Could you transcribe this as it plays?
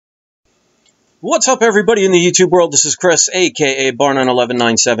What's up, everybody in the YouTube world? This is Chris, aka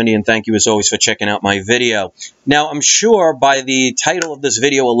Barnon11970, and thank you as always for checking out my video. Now, I'm sure by the title of this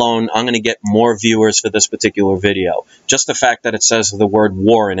video alone, I'm going to get more viewers for this particular video. Just the fact that it says the word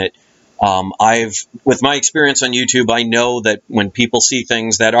war in it. With my experience on YouTube, I know that when people see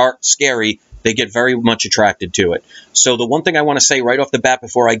things that are scary, they get very much attracted to it. So the one thing I want to say right off the bat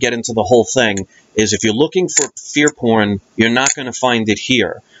before I get into the whole thing is if you're looking for fear porn, you're not going to find it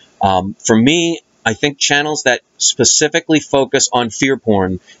here. For me, I think channels that specifically focus on fear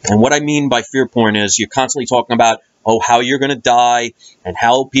porn, and what I mean by fear porn is you're constantly talking about, oh, how you're going to die, and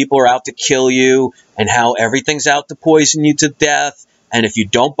how people are out to kill you, and how everything's out to poison you to death, and if you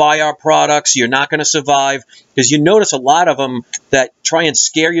don't buy our products, you're not going to survive. Because you notice a lot of them that try and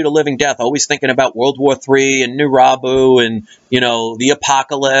scare you to living death, always thinking about World War III and Nurabu and, you know, the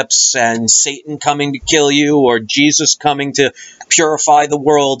apocalypse and Satan coming to kill you or Jesus coming to purify the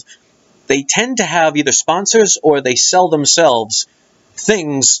world. They tend to have either sponsors or they sell themselves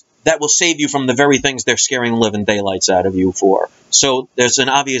things that will save you from the very things they're scaring the living daylights out of you for. So there's an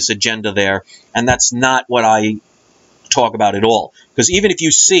obvious agenda there, and that's not what I talk about at all. Because even if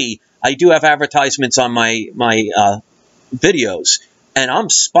you see, I do have advertisements on my videos, and I'm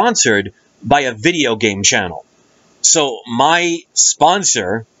sponsored by a video game channel. So my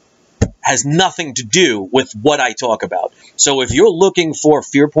sponsor has nothing to do with what I talk about. So if you're looking for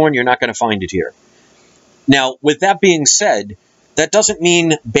fear porn, you're not going to find it here. Now, with that being said, that doesn't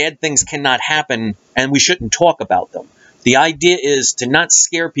mean bad things cannot happen and we shouldn't talk about them. The idea is to not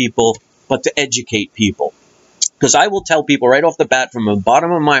scare people, but to educate people. Because I will tell people right off the bat, from the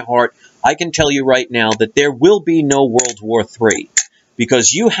bottom of my heart, I can tell you right now that there will be no World War III.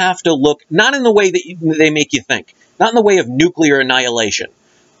 Because you have to look, not in the way that they make you think, not in the way of nuclear annihilation.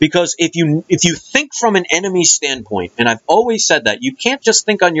 Because if you think from an enemy standpoint, and I've always said that, you can't just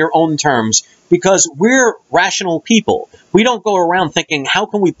think on your own terms, because we're rational people. We don't go around thinking, how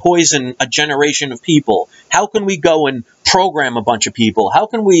can we poison a generation of people? How can we go and program a bunch of people? How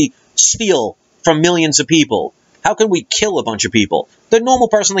can we steal from millions of people? How can we kill a bunch of people? The normal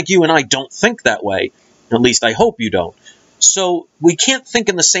person like you and I don't think that way. At least I hope you don't. So we can't think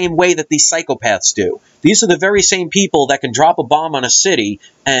in the same way that these psychopaths do. These are the very same people that can drop a bomb on a city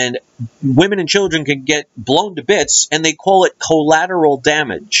and women and children can get blown to bits, and they call it collateral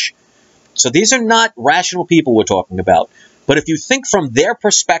damage. So these are not rational people we're talking about. But if you think from their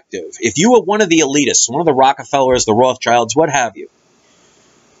perspective, if you were one of the elitists, one of the Rockefellers, the Rothschilds, what have you,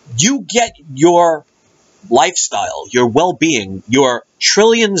 you get your lifestyle, your well-being, your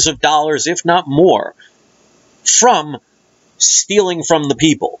trillions of dollars, if not more, from stealing from the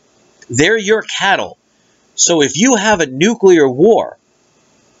people. They're your cattle. So if you have a nuclear war,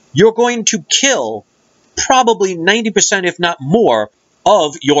 you're going to kill probably 90%, if not more,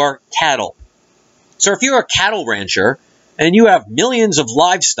 of your cattle. So if you're a cattle rancher and you have millions of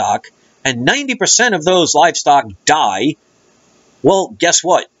livestock and 90% of those livestock die, well, guess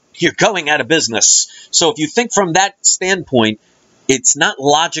what? You're going out of business. So if you think from that standpoint, it's not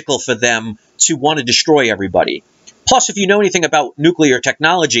logical for them to want to destroy everybody. Plus, if you know anything about nuclear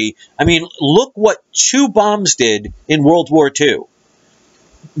technology, I mean, look what 2 bombs did in World War II.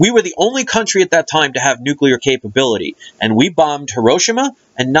 We were the only country at that time to have nuclear capability, and we bombed Hiroshima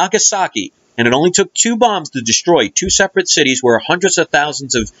and Nagasaki, and it only took 2 bombs to destroy 2 separate cities where hundreds of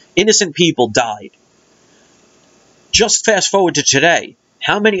thousands of innocent people died. Just fast forward to today.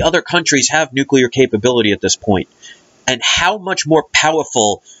 How many other countries have nuclear capability at this point? And how much more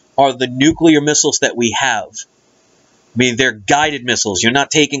powerful are the nuclear missiles that we have? I mean, they're guided missiles. You're not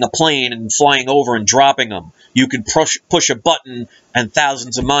taking a plane and flying over and dropping them. You can push a button and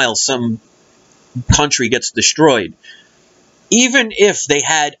thousands of miles, some country gets destroyed. Even if they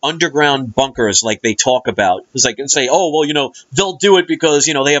had underground bunkers like they talk about, because I can say, oh, well, you know, they'll do it because,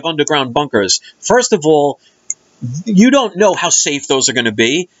 you know, they have underground bunkers. First of all, you don't know how safe those are going to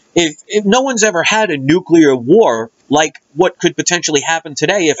be. If no one's ever had a nuclear war like what could potentially happen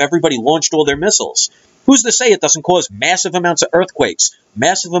today if everybody launched all their missiles, who's to say it doesn't cause massive amounts of earthquakes,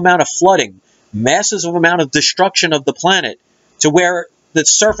 massive amount of flooding, massive amount of destruction of the planet to where the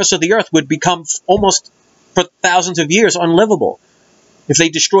surface of the earth would become almost for thousands of years unlivable if they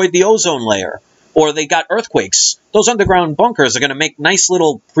destroyed the ozone layer or they got earthquakes? Those underground bunkers are going to make nice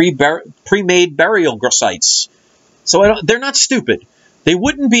little pre-made burial sites. So they're not stupid. They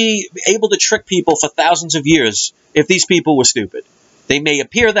wouldn't be able to trick people for thousands of years if these people were stupid. They may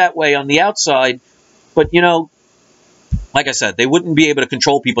appear that way on the outside, but, you know, like I said, they wouldn't be able to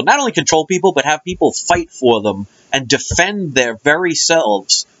control people. Not only control people, but have people fight for them and defend their very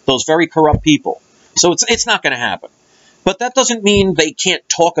selves, those very corrupt people. So it's not going to happen. But that doesn't mean they can't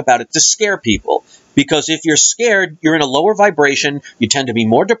talk about it to scare people. Because if you're scared, you're in a lower vibration, you tend to be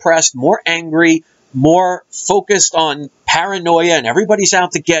more depressed, more angry, more focused on paranoia, and everybody's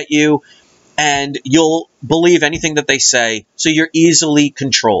out to get you, and you'll believe anything that they say, so you're easily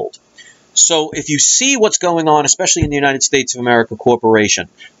controlled. So if you see what's going on, especially in the United States of America Corporation,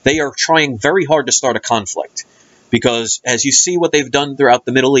 they are trying very hard to start a conflict. Because as you see what they've done throughout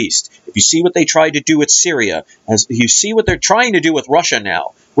the Middle East, if you see what they tried to do with Syria, as you see what they're trying to do with Russia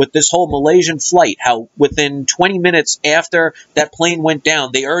now, with this whole Malaysian flight, how within 20 minutes after that plane went down,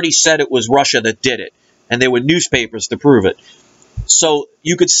 they already said it was Russia that did it. And there were newspapers to prove it. So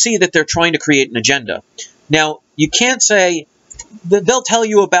you could see that they're trying to create an agenda. Now, you can't say, they'll tell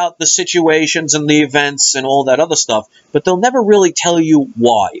you about the situations and the events and all that other stuff, but they'll never really tell you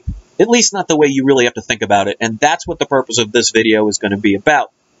why. At least not the way you really have to think about it, and that's what the purpose of this video is going to be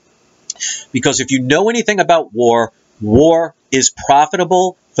about. Because if you know anything about war, war is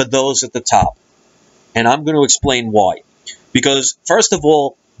profitable for those at the top. And I'm going to explain why. Because, first of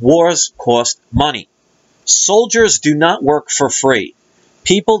all, wars cost money. Soldiers do not work for free.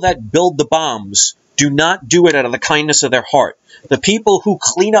 People that build the bombs do not do it out of the kindness of their heart. The people who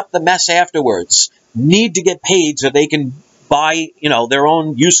clean up the mess afterwards need to get paid so they can buy, their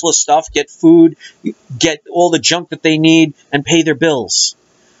own useless stuff, get food, get all the junk that they need, and pay their bills.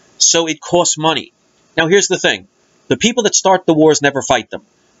 So it costs money. Now, here's the thing. The people that start the wars never fight them.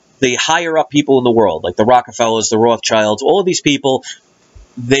 The higher up people in the world, like the Rockefellers, the Rothschilds, all of these people,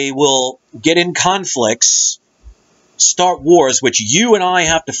 they will get in conflicts, start wars, which you and I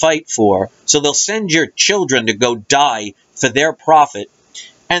have to fight for. So they'll send your children to go die for their profit,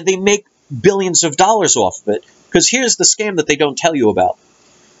 and they make billions of dollars off of it. Because here's the scam that they don't tell you about.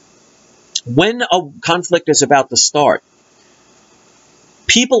 When a conflict is about to start,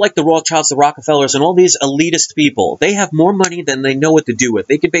 people like the Rothschilds, the Rockefellers, and all these elitist people, they have more money than they know what to do with.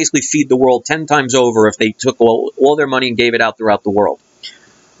 They could basically feed the world 10 times over if they took all their money and gave it out throughout the world.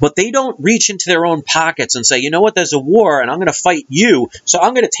 But they don't reach into their own pockets and say, you know what, there's a war and I'm going to fight you, so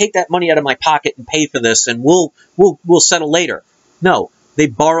I'm going to take that money out of my pocket and pay for this and we'll settle later. No, they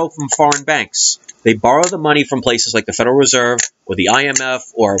borrow from foreign banks. They borrow the money from places like the Federal Reserve or the IMF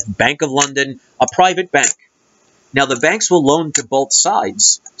or Bank of London, a private bank. Now, the banks will loan to both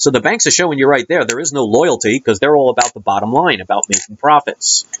sides. So the banks are showing you right there, there is no loyalty because they're all about the bottom line, about making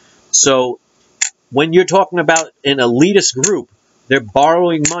profits. So when you're talking about an elitist group, they're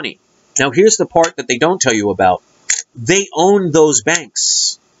borrowing money. Now, here's the part that they don't tell you about. They own those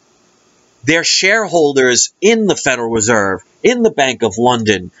banks. They're shareholders in the Federal Reserve, in the Bank of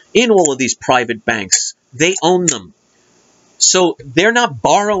London, in all of these private banks. They own them. So they're not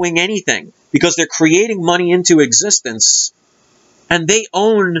borrowing anything because they're creating money into existence, and they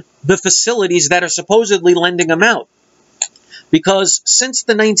own the facilities that are supposedly lending them out. Because since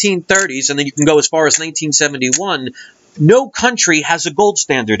the 1930s, and then you can go as far as 1971, no country has a gold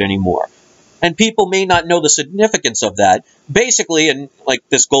standard anymore. And people may not know the significance of that. Basically, and like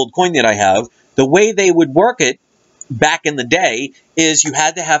this gold coin that I have, the way they would work it back in the day is you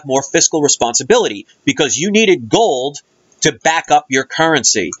had to have more fiscal responsibility because you needed gold to back up your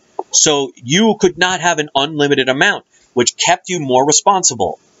currency. So you could not have an unlimited amount, which kept you more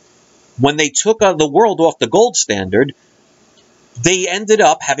responsible. When they took the world off the gold standard, they ended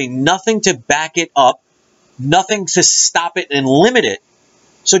up having nothing to back it up, nothing to stop it and limit it.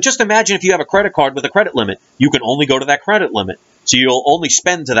 So just imagine if you have a credit card with a credit limit. You can only go to that credit limit. So you'll only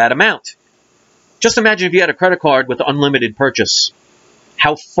spend to that amount. Just imagine if you had a credit card with unlimited purchase.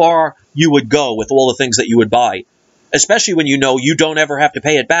 How far you would go with all the things that you would buy. Especially when you know you don't ever have to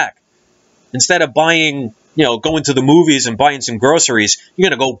pay it back. Instead of buying, going to the movies and buying some groceries, you're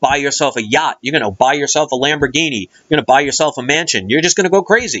going to go buy yourself a yacht. You're going to buy yourself a Lamborghini. You're going to buy yourself a mansion. You're just going to go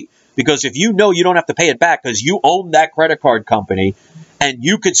crazy. Because if you know you don't have to pay it back because you own that credit card company and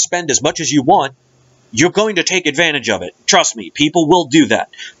you could spend as much as you want, you're going to take advantage of it. Trust me, people will do that.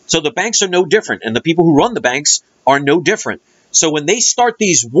 So the banks are no different, and the people who run the banks are no different. So when they start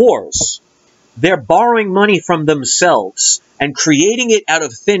these wars, they're borrowing money from themselves and creating it out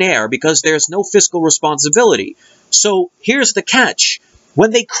of thin air because there's no fiscal responsibility. So here's the catch.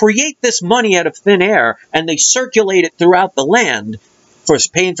 When they create this money out of thin air and they circulate it throughout the land, for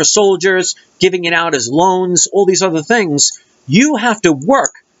paying for soldiers, giving it out as loans, all these other things, you have to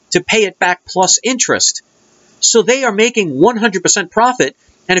work to pay it back plus interest. So they are making 100% profit,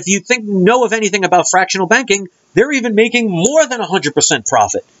 and if you know of anything about fractional banking, they're even making more than 100%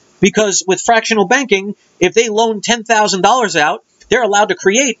 profit. Because with fractional banking, if they loan $10,000 out, they're allowed to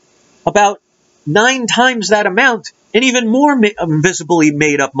create about 9 times that amount and even more visibly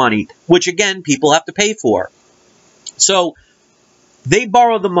made up money, which again, people have to pay for. So they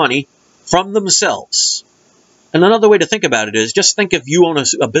borrow the money from themselves. And another way to think about it is just think if you own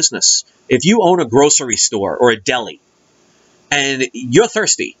a business. If you own a grocery store or a deli and you're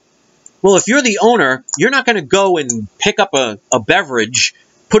thirsty, well, if you're the owner, you're not going to go and pick up a beverage,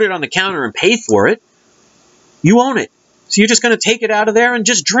 put it on the counter and pay for it. You own it. So you're just going to take it out of there and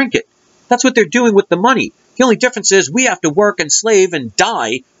just drink it. That's what they're doing with the money. The only difference is we have to work and slave and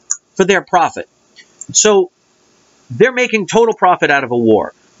die for their profit. So they're making total profit out of a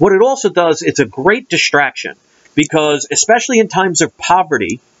war. What it also does, it's a great distraction because especially in times of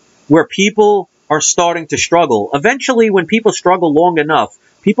poverty where people are starting to struggle, eventually when people struggle long enough,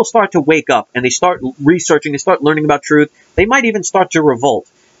 people start to wake up and they start researching, they start learning about truth. They might even start to revolt.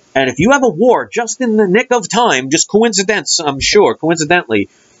 And if you have a war just in the nick of time, just coincidence, I'm sure, coincidentally,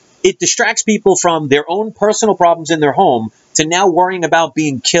 it distracts people from their own personal problems in their home to now worrying about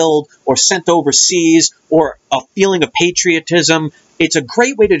being killed or sent overseas or a feeling of patriotism. It's a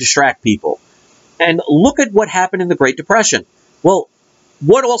great way to distract people. And look at what happened in the Great Depression. Well,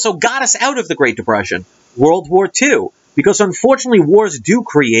 what also got us out of the Great Depression? World War II. Because unfortunately, wars do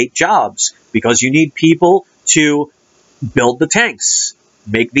create jobs because you need people to build the tanks,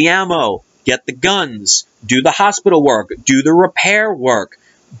 make the ammo, get the guns, do the hospital work, do the repair work,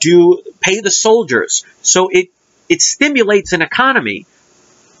 pay the soldiers. So it stimulates an economy.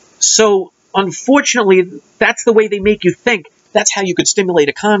 So unfortunately, that's the way they make you think. That's how you could stimulate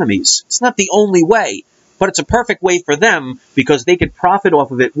economies. It's not the only way, but it's a perfect way for them because they could profit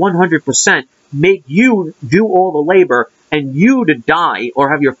off of it 100%, make you do all the labor and you to die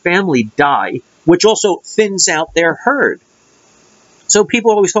or have your family die, which also thins out their herd. So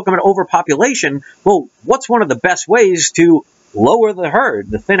people always talk about overpopulation. Well, what's one of the best ways to lower the herd,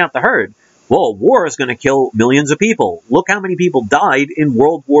 to thin out the herd? Well, war is going to kill millions of people. Look how many people died in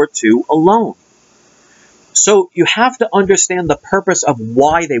World War II alone. So you have to understand the purpose of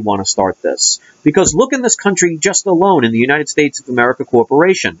why they want to start this. Because look in this country just alone, in the United States of America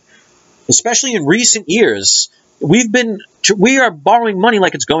Corporation. Especially in recent years, we are borrowing money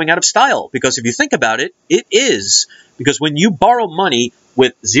like it's going out of style. Because if you think about it, it is. Because when you borrow money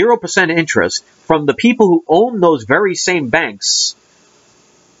with 0% interest from the people who own those very same banks,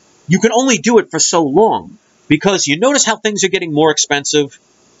 you can only do it for so long. Because you notice how things are getting more expensive.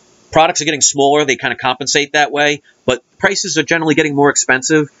 Products are getting smaller. They kind of compensate that way. But prices are generally getting more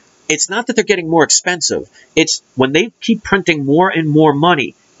expensive. It's not that they're getting more expensive. It's when they keep printing more and more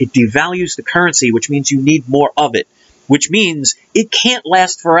money, it devalues the currency, which means you need more of it, which means it can't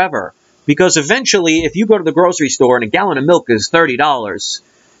last forever. Because eventually, if you go to the grocery store and a gallon of milk is $30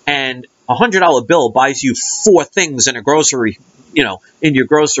 and a $100 bill buys you 4 things in a grocery, in your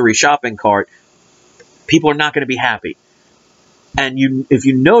grocery shopping cart, people are not going to be happy. And if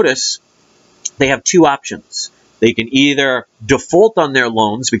you notice, they have 2 options. They can either default on their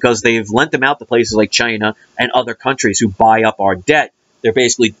loans because they've lent them out to places like China and other countries who buy up our debt. They're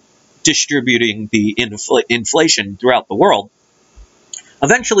basically distributing the inflation throughout the world.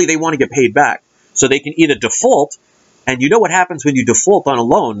 Eventually, they want to get paid back. So they can either default, and you know what happens when you default on a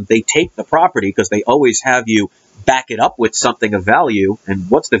loan? They take the property because they always have you back it up with something of value. And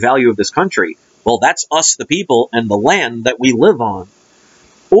what's the value of this country? Well, that's us, the people, and the land that we live on.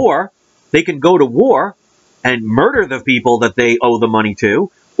 Or they can go to war and murder the people that they owe the money to,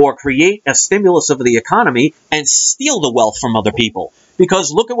 or create a stimulus of the economy and steal the wealth from other people.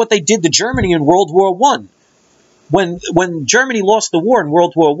 Because look at what they did to Germany in World War I. When Germany lost the war in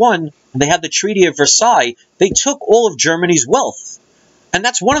World War I, and they had the Treaty of Versailles, they took all of Germany's wealth. And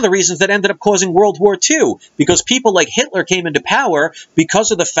that's one of the reasons that ended up causing World War II, because people like Hitler came into power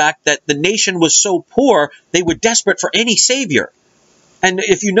because of the fact that the nation was so poor, they were desperate for any savior. And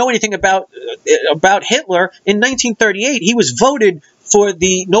if you know anything about Hitler, in 1938, he was voted for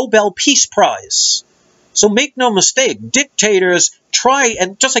the Nobel Peace Prize. So make no mistake, dictators try,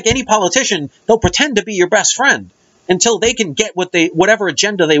 and just like any politician, they'll pretend to be your best friend until they can get whatever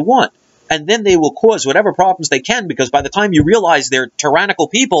agenda they want. And then they will cause whatever problems they can, because by the time you realize they're tyrannical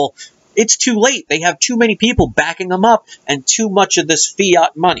people, it's too late. They have too many people backing them up and too much of this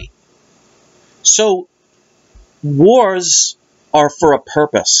fiat money. So wars are for a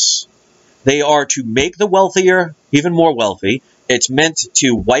purpose. They are to make the wealthier even more wealthy. It's meant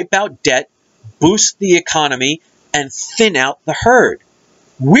to wipe out debt, boost the economy, and thin out the herd.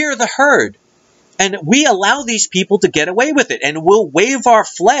 We're the herd. And we allow these people to get away with it. And we'll wave our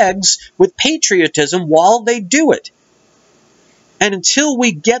flags with patriotism while they do it. And until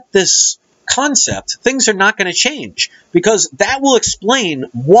we get this concept, things are not going to change. Because that will explain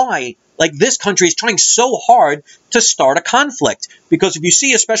why, this country is trying so hard to start a conflict. Because if you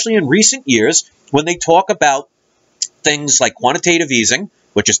see, especially in recent years, when they talk about things like quantitative easing,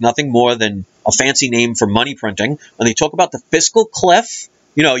 which is nothing more than a fancy name for money printing. When they talk about the fiscal cliff,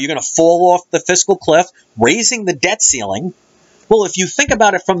 you know, you're going to fall off the fiscal cliff, raising the debt ceiling. Well, if you think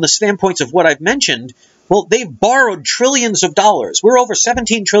about it from the standpoints of what I've mentioned, well, they've borrowed trillions of dollars. We're over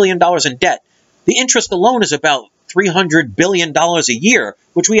 $17 trillion in debt. The interest alone is about $300 billion a year,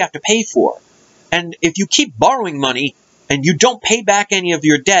 which we have to pay for. And if you keep borrowing money and you don't pay back any of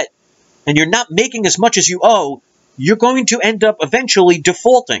your debt, and you're not making as much as you owe, you're going to end up eventually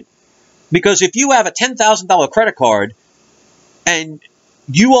defaulting. Because if you have a $10,000 credit card and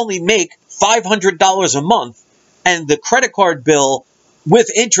you only make $500 a month, and the credit card bill with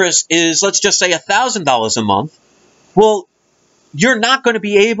interest is, let's just say, $1,000 a month, well, you're not going to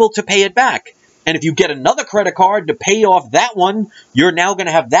be able to pay it back. And if you get another credit card to pay off that one, you're now going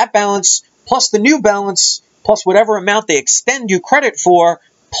to have that balance plus the new balance plus whatever amount they extend you credit for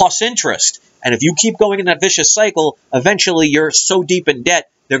plus interest. And if you keep going in that vicious cycle, eventually you're so deep in debt,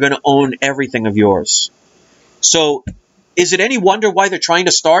 they're going to own everything of yours. So is it any wonder why they're trying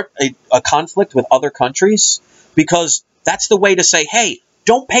to start a conflict with other countries? Because that's the way to say, hey,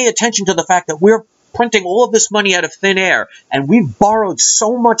 don't pay attention to the fact that we're printing all of this money out of thin air, and we've borrowed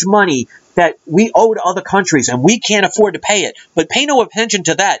so much money that we owe to other countries, and we can't afford to pay it. But pay no attention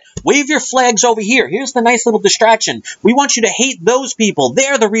to that. Wave your flags over here. Here's the nice little distraction. We want you to hate those people.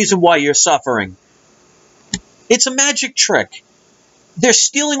 They're the reason why you're suffering. It's a magic trick. They're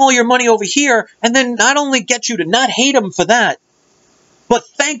stealing all your money over here, and then not only get you to not hate them for that, but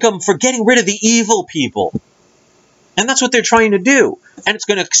thank them for getting rid of the evil people. And that's what they're trying to do. And it's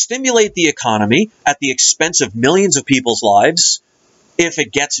going to stimulate the economy at the expense of millions of people's lives if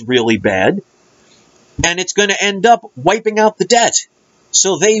it gets really bad. And it's going to end up wiping out the debt.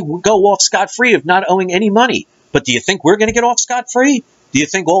 So they go off scot-free of not owing any money. But do you think we're going to get off scot-free? Do you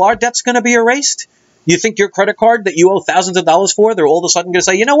think all our debt's going to be erased? Do you think your credit card that you owe thousands of dollars for, they're all of a sudden going to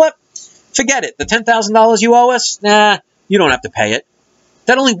say, you know what? Forget it. The $10,000 you owe us? Nah, you don't have to pay it.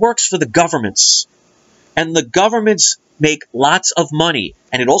 That only works for the governments. And the governments make lots of money,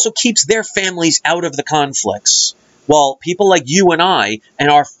 and it also keeps their families out of the conflicts. While people like you and I and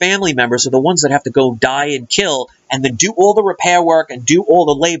our family members are the ones that have to go die and kill and then do all the repair work and do all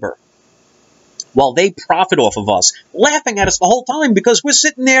the labor. While they profit off of us, laughing at us the whole time because we're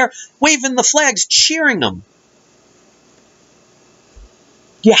sitting there waving the flags, cheering them.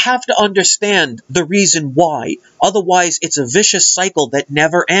 You have to understand the reason why. Otherwise, it's a vicious cycle that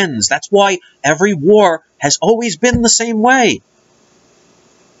never ends. That's why every war has always been the same way.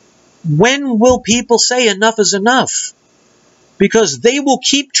 When will people say enough is enough? Because they will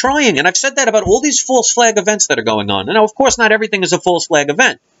keep trying. And I've said that about all these false flag events that are going on. And now, of course, not everything is a false flag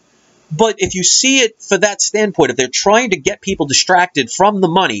event. But if you see it for that standpoint, if they're trying to get people distracted from the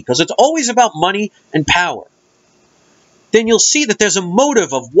money, because it's always about money and power, then you'll see that there's a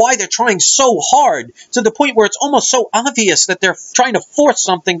motive of why they're trying so hard to the point where it's almost so obvious that they're trying to force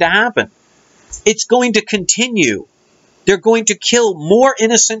something to happen. It's going to continue. They're going to kill more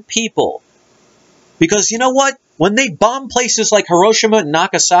innocent people. Because you know what? When they bomb places like Hiroshima and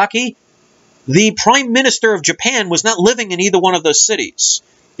Nagasaki, the Prime Minister of Japan was not living in either one of those cities.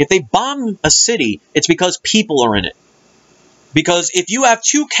 If they bomb a city, it's because people are in it. Because if you have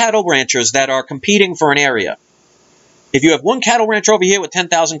two cattle ranchers that are competing for an area, if you have one cattle rancher over here with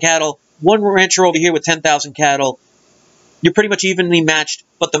 10,000 cattle, one rancher over here with 10,000 cattle, you're pretty much evenly matched,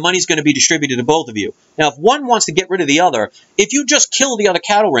 but the money's going to be distributed to both of you. Now, if one wants to get rid of the other, if you just kill the other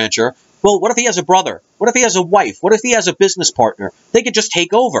cattle rancher, well, what if he has a brother? What if he has a wife? What if he has a business partner? They could just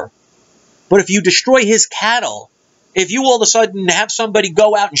take over. But if you destroy his cattle, if you all of a sudden have somebody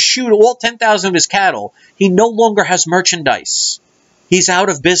go out and shoot all 10,000 of his cattle, he no longer has merchandise. He's out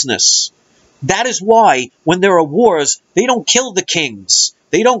of business. That is why, when there are wars, they don't kill the kings.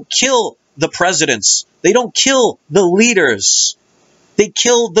 They don't kill the presidents. They don't kill the leaders. They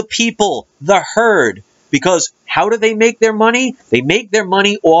kill the people, the herd. Because how do they make their money? They make their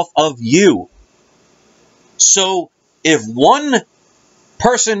money off of you. So if one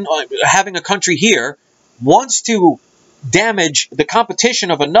person having a country here wants to damage the competition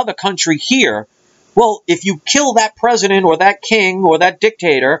of another country here, well, if you kill that president or that king or that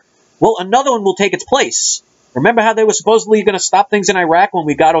dictator, well, another one will take its place. Remember how they were supposedly going to stop things in Iraq when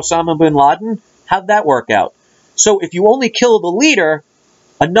we got Osama bin Laden? How'd that work out? So if you only kill the leader,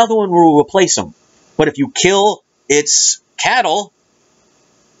 another one will replace him. But if you kill its cattle,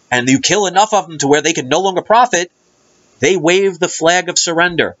 and you kill enough of them to where they can no longer profit, they wave the flag of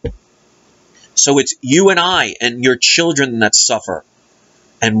surrender. So it's you and I and your children that suffer.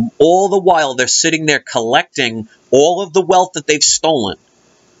 And all the while, they're sitting there collecting all of the wealth that they've stolen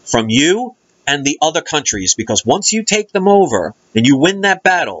from you and the other countries, because once you take them over and you win that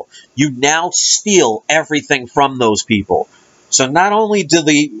battle, you now steal everything from those people. So not only do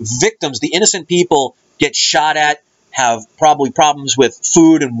the victims, the innocent people, get shot at, have probably problems with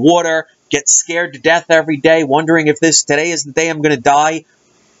food and water, get scared to death every day, wondering if today is the day I'm going to die,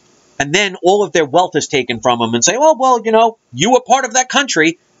 and then all of their wealth is taken from them and say, oh, well, you know, you were part of that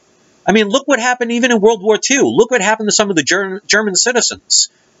country. I mean, look what happened even in World War II. Look what happened to some of the German citizens.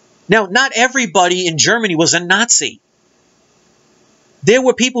 Now, not everybody in Germany was a Nazi. There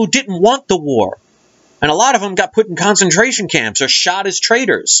were people who didn't want the war. And a lot of them got put in concentration camps or shot as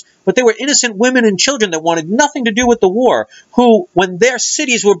traitors. But there were innocent women and children that wanted nothing to do with the war, who, when their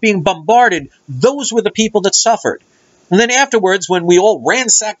cities were being bombarded, those were the people that suffered. And then afterwards, when we all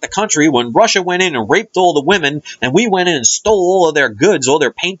ransacked the country, when Russia went in and raped all the women, and we went in and stole all of their goods, all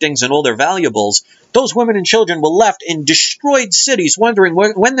their paintings and all their valuables, those women and children were left in destroyed cities wondering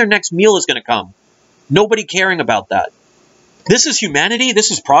when their next meal is going to come. Nobody caring about that. This is humanity.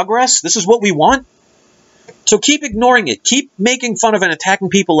 This is progress. This is what we want. So keep ignoring it. Keep making fun of and attacking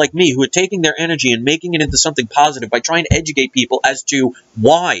people like me who are taking their energy and making it into something positive by trying to educate people as to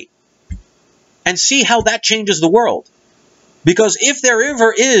why. And see how that changes the world. Because if there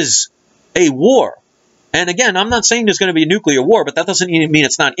ever is a war, and again, I'm not saying there's going to be a nuclear war, but that doesn't mean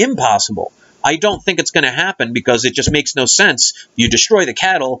it's not impossible. I don't think it's going to happen because it just makes no sense. You destroy the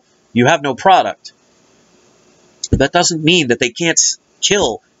cattle, you have no product. That doesn't mean that they can't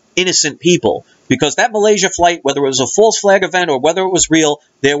kill innocent people. Because that Malaysia flight, whether it was a false flag event or whether it was real,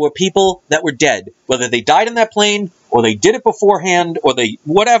 there were people that were dead. Whether they died in that plane or they did it beforehand or they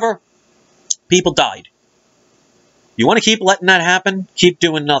whatever, people died. You want to keep letting that happen? Keep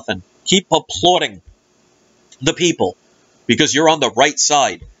doing nothing. Keep applauding the people because you're on the right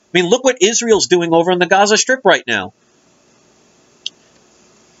side. I mean, look what Israel's doing over in the Gaza Strip right now.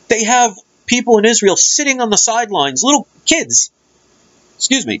 They have people in Israel sitting on the sidelines, little kids,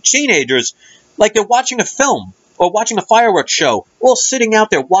 teenagers, like they're watching a film or watching a fireworks show, all sitting out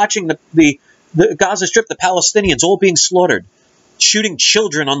there watching the Gaza Strip, the Palestinians all being slaughtered, shooting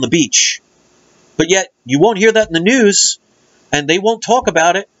children on the beach. But yet, you won't hear that in the news, and they won't talk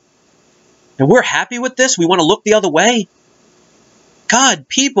about it. And we're happy with this? We want to look the other way? God,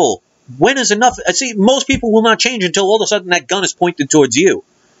 people, when is enough? See, most people will not change until all of a sudden that gun is pointed towards you.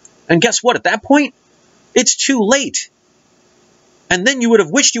 And guess what? At that point, it's too late. And then you would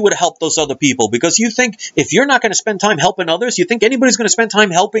have wished you would have helped those other people, because you think if you're not going to spend time helping others, you think anybody's going to spend time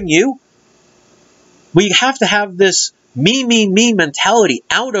helping you? We have to have this me mentality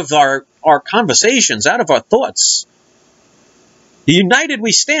out of our conversations, out of our thoughts. United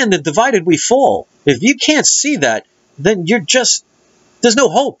we stand and divided we fall. If you can't see that, then there's no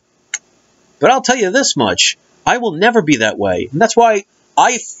hope. But I'll tell you this much, I will never be that way. And that's why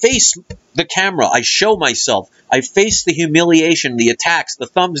I face the camera, I show myself, I face the humiliation, the attacks, the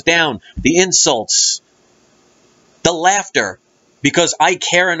thumbs down, the insults, the laughter, because I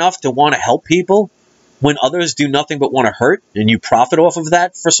care enough to want to help people. When others do nothing but want to hurt, and you profit off of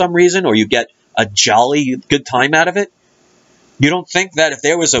that for some reason, or you get a jolly good time out of it, you don't think that if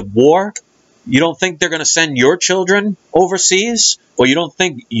there was a war, you don't think they're going to send your children overseas, or you don't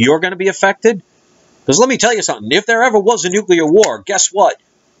think you're going to be affected? Because let me tell you something, if there ever was a nuclear war, guess what?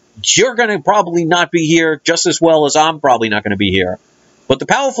 You're going to probably not be here just as well as I'm probably not going to be here. But the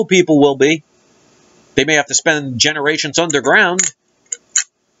powerful people will be. They may have to spend generations underground.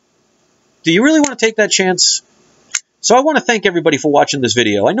 Do you really want to take that chance? So I want to thank everybody for watching this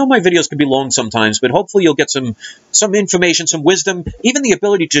video. I know my videos can be long sometimes, but hopefully you'll get some information, some wisdom, even the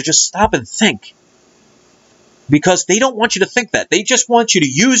ability to just stop and think. Because they don't want you to think that. They just want you to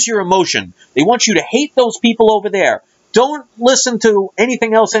use your emotion. They want you to hate those people over there. Don't listen to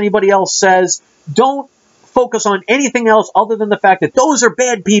anything else anybody else says. Don't focus on anything else other than the fact that those are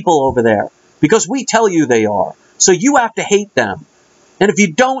bad people over there. Because we tell you they are. So you have to hate them. And if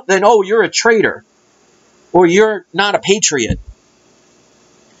you don't, then, oh, you're a traitor. Or you're not a patriot.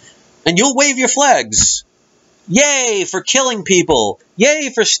 And you'll wave your flags. Yay for killing people.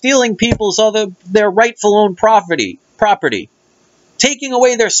 Yay for stealing people's their rightful own property. Taking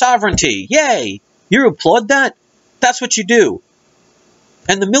away their sovereignty. Yay. You applaud that? That's what you do.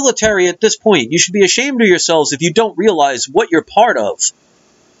 And the military at this point, you should be ashamed of yourselves if you don't realize what you're part of.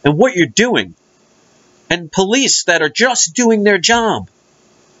 And what you're doing. And police that are just doing their job.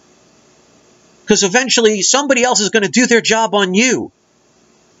 Because eventually somebody else is going to do their job on you.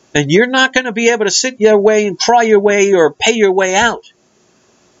 And you're not going to be able to sit your way and cry your way or pay your way out.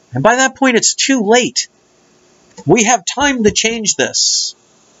 And by that point, it's too late. We have time to change this.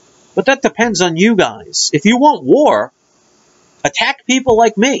 But that depends on you guys. If you want war, attack people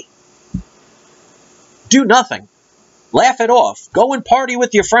like me. Do nothing. Laugh it off. Go and party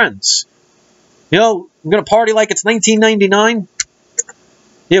with your friends. You know, I'm going to party like it's 1999.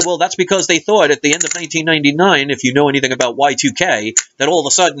 Yeah, well, that's because they thought at the end of 1999, if you know anything about Y2K, that all of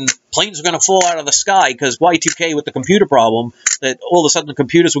a sudden planes are going to fall out of the sky because Y2K with the computer problem, that all of a sudden the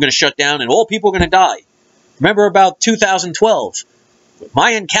computers were going to shut down and all people were going to die. Remember about 2012?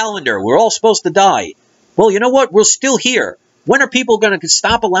 Mayan calendar, we're all supposed to die. Well, you know what? We're still here. When are people going to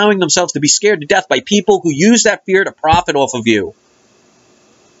stop allowing themselves to be scared to death by people who use that fear to profit off of you?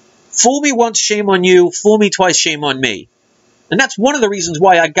 Fool me once, shame on you. Fool me twice, shame on me. And that's one of the reasons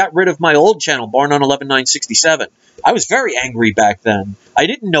why I got rid of my old channel, Barn on 11967. I was very angry back then. I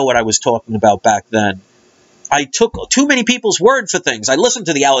didn't know what I was talking about back then. I took too many people's word for things. I listened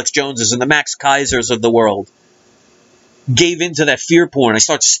to the Alex Joneses and the Max Kaisers of the world. Gave into that fear porn. I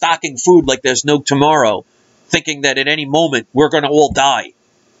started stocking food like there's no tomorrow, thinking that at any moment we're going to all die.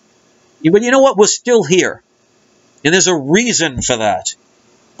 But you know what? We're still here. And there's a reason for that.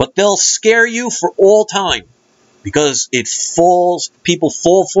 But they'll scare you for all time. Because people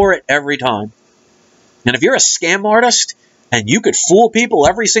fall for it every time. And if you're a scam artist and you could fool people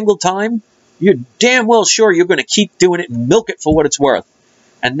every single time, you're damn well sure you're going to keep doing it and milk it for what it's worth.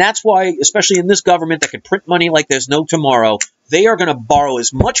 And that's why, especially in this government that can print money like there's no tomorrow, they are going to borrow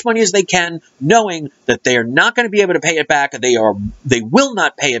as much money as they can, knowing that they are not going to be able to pay it back. They will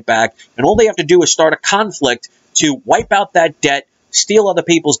not pay it back. And all they have to do is start a conflict to wipe out that debt, steal other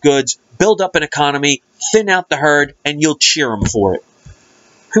people's goods, build up an economy, thin out the herd, and you'll cheer them for it.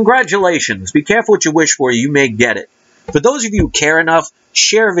 Congratulations. Be careful what you wish for. You may get it. For those of you who care enough,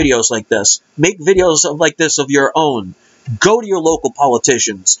 share videos like this. Make videos like this of your own. Go to your local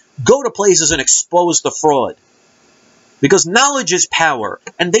politicians. Go to places and expose the fraud. Because knowledge is power,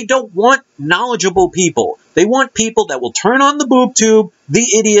 and they don't want knowledgeable people. They want people that will turn on the boob tube,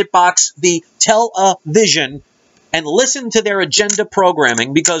 the idiot box, the television, and listen to their agenda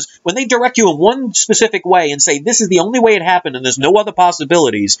programming, because when they direct you in one specific way and say, this is the only way it happened and there's no other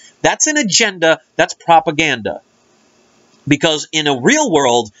possibilities, that's an agenda, that's propaganda. Because in a real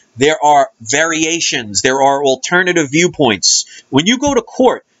world, there are variations, there are alternative viewpoints. When you go to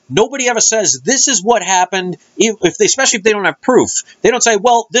court, nobody ever says, this is what happened, especially if they don't have proof. They don't say,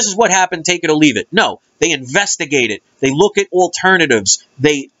 well, this is what happened, take it or leave it. No, they investigate it. They look at alternatives.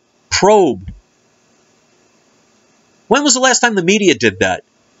 They probe. When was the last time the media did that?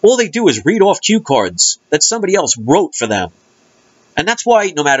 All they do is read off cue cards that somebody else wrote for them. And that's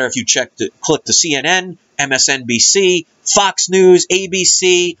why no matter if you click to CNN, MSNBC, Fox News,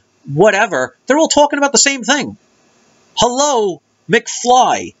 ABC, whatever, they're all talking about the same thing. Hello,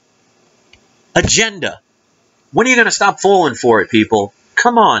 McFly. Agenda. When are you going to stop falling for it, people?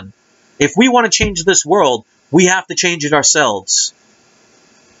 Come on. If we want to change this world, we have to change it ourselves.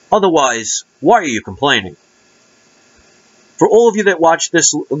 Otherwise, why are you complaining? For all of you that watched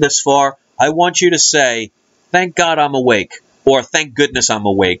this far, I want you to say, thank God I'm awake, or thank goodness I'm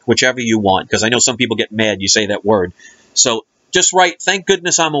awake, whichever you want, because I know some people get mad you say that word. So just write, thank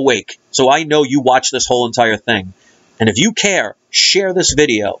goodness I'm awake, so I know you watched this whole entire thing. And if you care, share this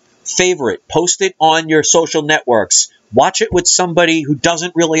video, favorite, post it on your social networks, watch it with somebody who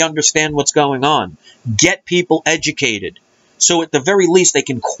doesn't really understand what's going on. Get people educated, so at the very least they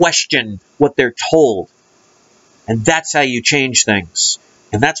can question what they're told. And that's how you change things.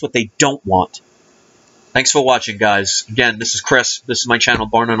 And that's what they don't want. Thanks for watching, guys. Again, this is Chris. This is my channel,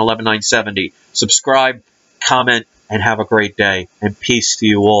 Barn on 11970. Subscribe, comment, and have a great day. And peace to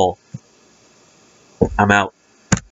you all. I'm out.